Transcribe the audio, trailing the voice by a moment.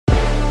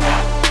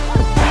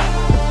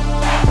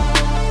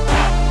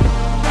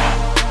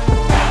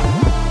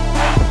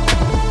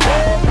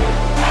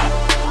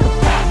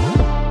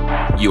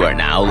You are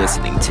now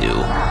listening to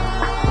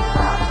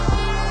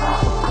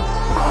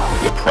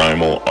the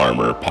Primal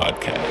Armor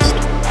Podcast.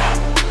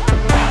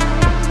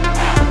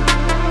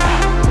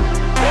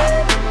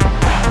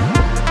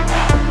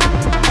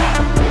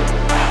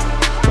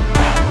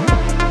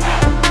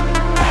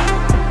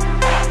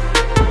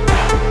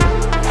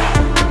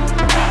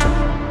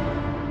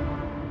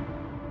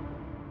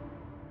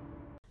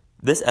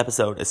 This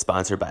episode is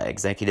sponsored by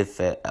Executive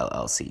Fit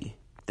LLC.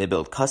 They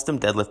build custom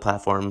deadlift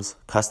platforms,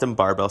 custom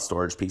barbell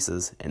storage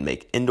pieces, and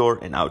make indoor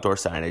and outdoor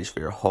signage for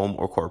your home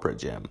or corporate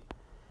gym.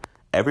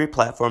 Every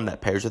platform that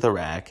pairs with a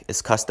rack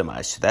is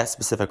customized to that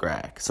specific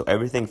rack, so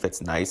everything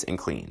fits nice and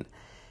clean.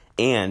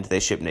 And they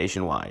ship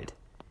nationwide.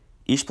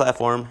 Each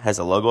platform has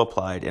a logo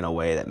applied in a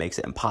way that makes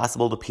it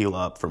impossible to peel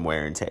up from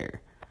wear and tear.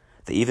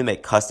 They even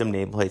make custom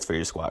nameplates for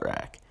your squat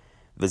rack.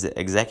 Visit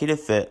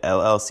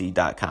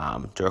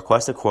executivefitllc.com to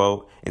request a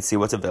quote and see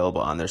what's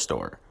available on their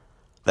store.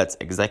 That's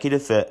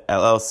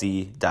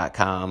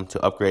executivefitllc.com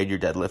to upgrade your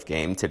deadlift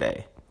game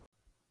today.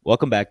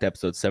 Welcome back to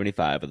episode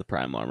 75 of the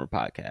Primal Armor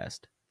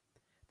Podcast.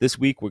 This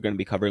week, we're going to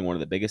be covering one of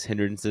the biggest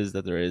hindrances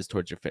that there is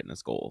towards your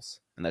fitness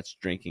goals, and that's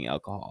drinking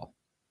alcohol.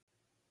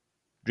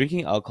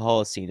 Drinking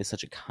alcohol is seen as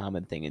such a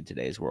common thing in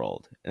today's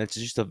world, and it's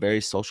just a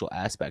very social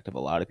aspect of a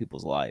lot of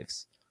people's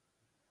lives.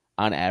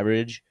 On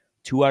average,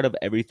 2 out of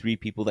every 3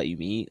 people that you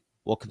meet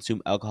will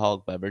consume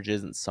alcoholic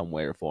beverages in some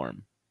way or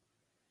form.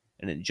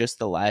 And in just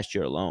the last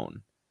year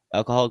alone,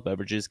 alcoholic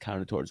beverages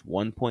counted towards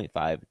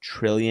 $1.5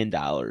 trillion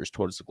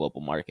towards the global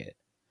market.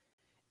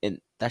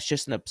 And that's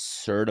just an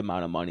absurd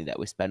amount of money that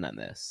we spend on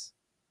this.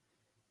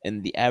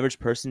 And the average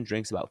person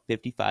drinks about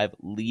 55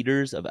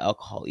 liters of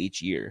alcohol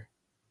each year.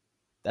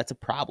 That's a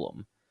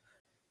problem,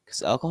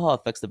 because alcohol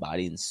affects the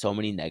body in so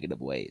many negative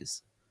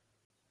ways.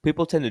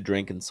 People tend to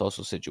drink in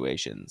social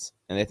situations,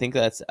 and they think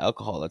that's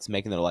alcohol that's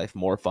making their life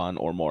more fun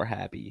or more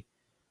happy.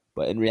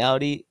 But in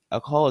reality,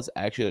 alcohol is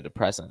actually a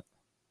depressant.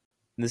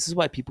 And this is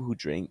why people who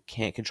drink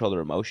can't control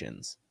their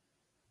emotions.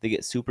 They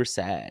get super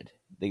sad,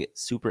 they get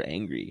super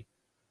angry,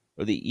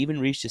 or they even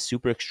reach to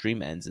super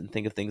extreme ends and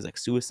think of things like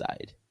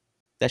suicide.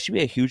 That should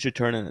be a huge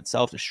deterrent in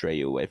itself to stray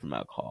you away from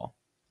alcohol.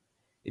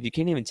 If you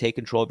can't even take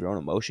control of your own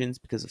emotions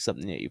because of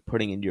something that you're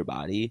putting into your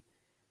body,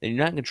 then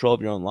you're not in control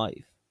of your own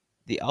life.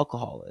 The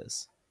alcohol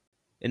is.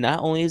 And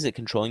not only is it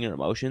controlling your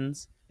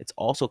emotions, it's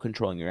also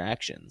controlling your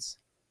actions.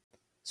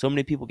 So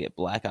many people get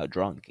blackout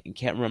drunk and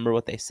can't remember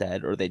what they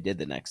said or they did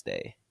the next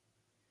day.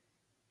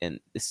 And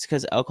this is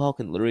because alcohol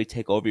can literally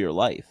take over your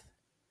life.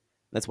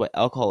 That's why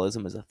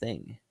alcoholism is a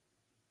thing.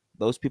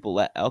 Those people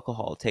let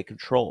alcohol take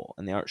control,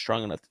 and they aren't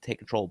strong enough to take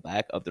control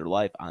back of their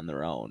life on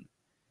their own.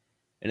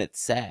 And it's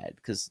sad,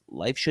 because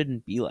life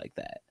shouldn't be like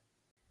that.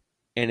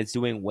 And it's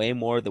doing way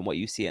more than what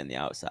you see on the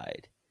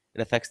outside. It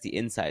affects the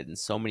inside in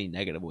so many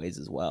negative ways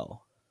as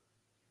well.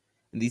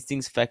 And these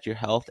things affect your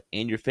health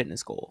and your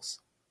fitness goals.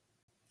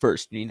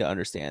 First, you need to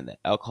understand that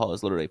alcohol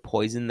is literally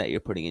poison that you're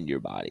putting into your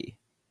body.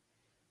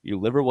 Your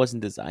liver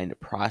wasn't designed to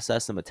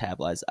process and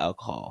metabolize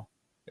alcohol,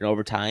 and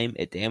over time,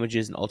 it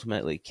damages and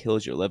ultimately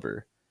kills your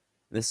liver.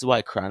 And this is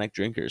why chronic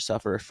drinkers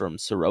suffer from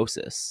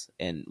cirrhosis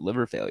and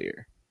liver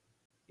failure.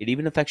 It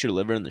even affects your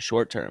liver in the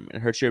short term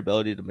and hurts your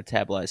ability to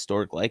metabolize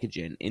stored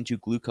glycogen into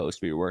glucose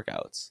for your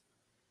workouts.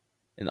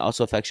 And it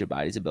also affects your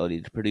body's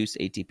ability to produce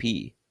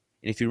ATP.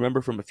 And if you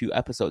remember from a few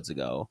episodes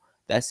ago,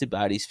 that's the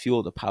body's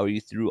fuel to power you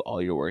through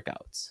all your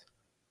workouts.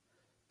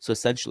 So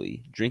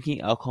essentially,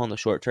 drinking alcohol in the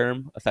short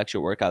term affects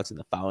your workouts in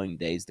the following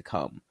days to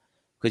come,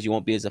 because you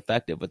won't be as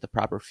effective with the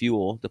proper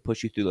fuel to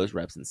push you through those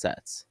reps and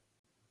sets.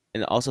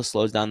 And it also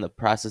slows down the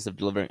process of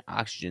delivering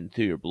oxygen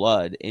through your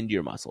blood into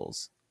your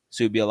muscles.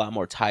 So you'll be a lot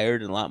more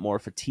tired and a lot more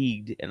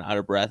fatigued and out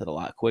of breath a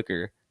lot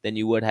quicker than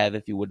you would have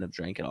if you wouldn't have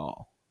drank at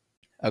all.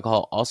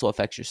 Alcohol also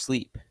affects your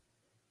sleep.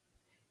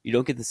 You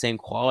don't get the same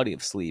quality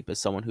of sleep as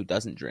someone who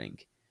doesn't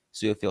drink,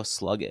 so you'll feel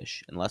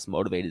sluggish and less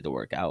motivated to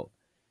work out.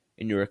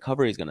 And your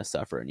recovery is going to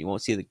suffer, and you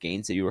won't see the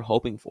gains that you were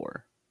hoping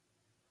for.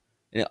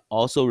 And it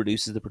also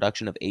reduces the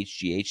production of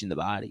HGH in the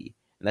body,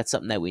 and that's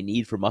something that we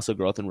need for muscle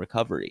growth and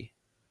recovery.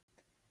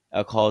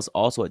 Alcohol is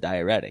also a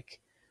diuretic,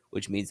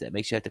 which means that it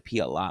makes you have to pee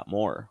a lot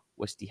more,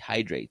 which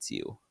dehydrates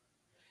you.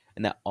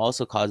 And that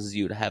also causes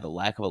you to have a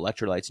lack of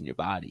electrolytes in your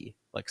body,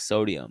 like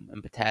sodium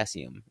and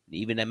potassium, and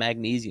even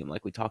magnesium,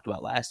 like we talked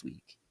about last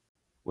week.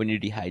 When you're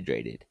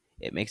dehydrated,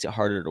 it makes it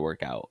harder to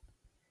work out.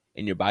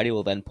 And your body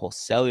will then pull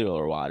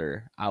cellular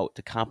water out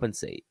to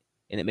compensate,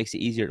 and it makes it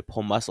easier to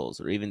pull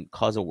muscles or even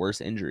cause a worse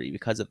injury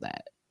because of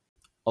that.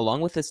 Along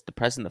with its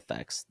depressant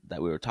effects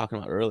that we were talking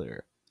about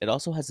earlier, it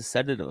also has a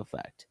sedative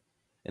effect,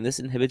 and this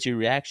inhibits your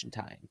reaction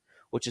time,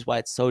 which is why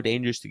it's so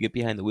dangerous to get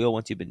behind the wheel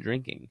once you've been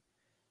drinking.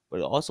 But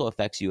it also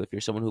affects you if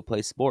you're someone who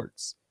plays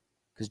sports,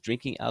 because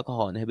drinking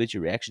alcohol inhibits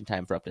your reaction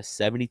time for up to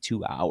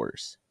 72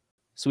 hours.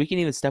 So we can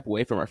even step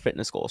away from our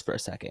fitness goals for a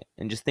second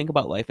and just think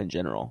about life in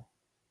general.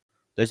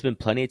 There's been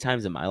plenty of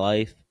times in my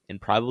life,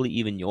 and probably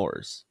even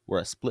yours, where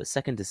a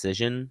split-second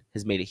decision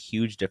has made a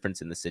huge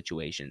difference in the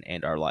situation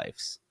and our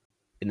lives.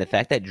 And the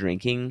fact that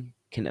drinking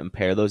can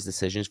impair those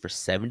decisions for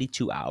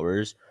 72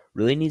 hours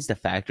really needs to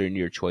factor into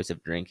your choice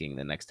of drinking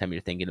the next time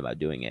you're thinking about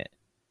doing it.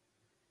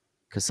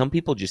 Because some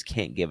people just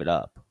can't give it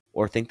up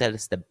or think that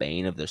it's the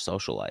bane of their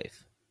social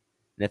life.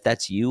 And if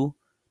that's you,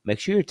 make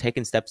sure you're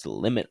taking steps to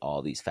limit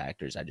all these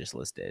factors I just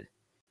listed.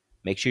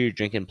 Make sure you're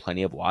drinking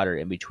plenty of water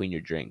in between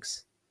your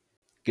drinks.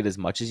 Get as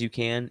much as you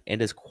can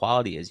and as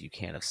quality as you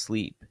can of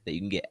sleep that you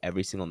can get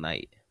every single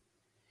night.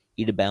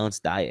 Eat a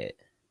balanced diet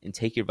and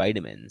take your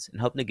vitamins and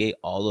help negate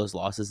all those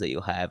losses that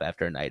you'll have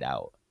after a night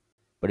out.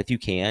 But if you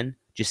can,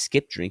 just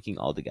skip drinking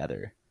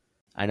altogether.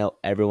 I know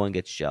everyone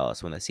gets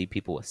jealous when they see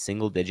people with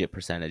single-digit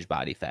percentage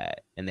body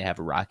fat and they have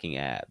rocking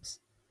abs.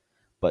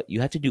 But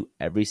you have to do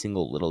every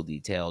single little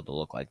detail to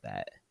look like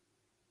that.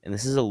 And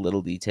this is a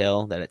little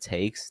detail that it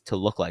takes to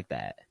look like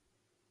that.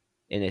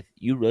 And if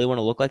you really want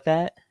to look like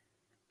that,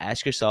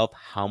 ask yourself,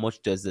 how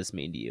much does this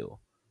mean to you?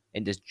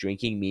 And does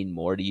drinking mean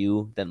more to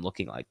you than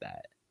looking like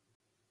that?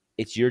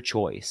 It's your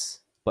choice.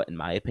 But in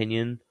my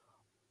opinion,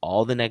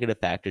 all the negative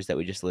factors that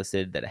we just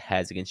listed that it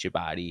has against your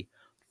body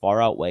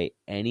far outweigh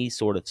any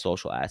sort of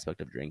social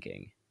aspect of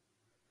drinking.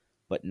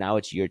 But now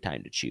it's your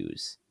time to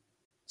choose.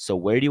 So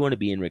where do you want to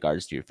be in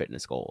regards to your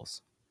fitness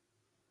goals?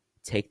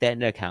 Take that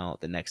into account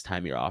the next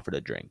time you're offered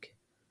a drink.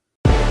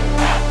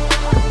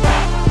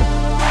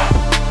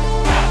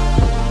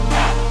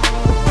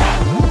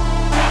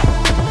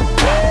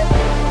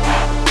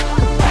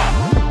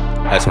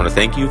 I just want to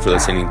thank you for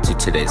listening to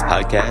today's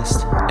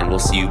podcast, and we'll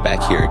see you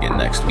back here again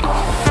next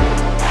week.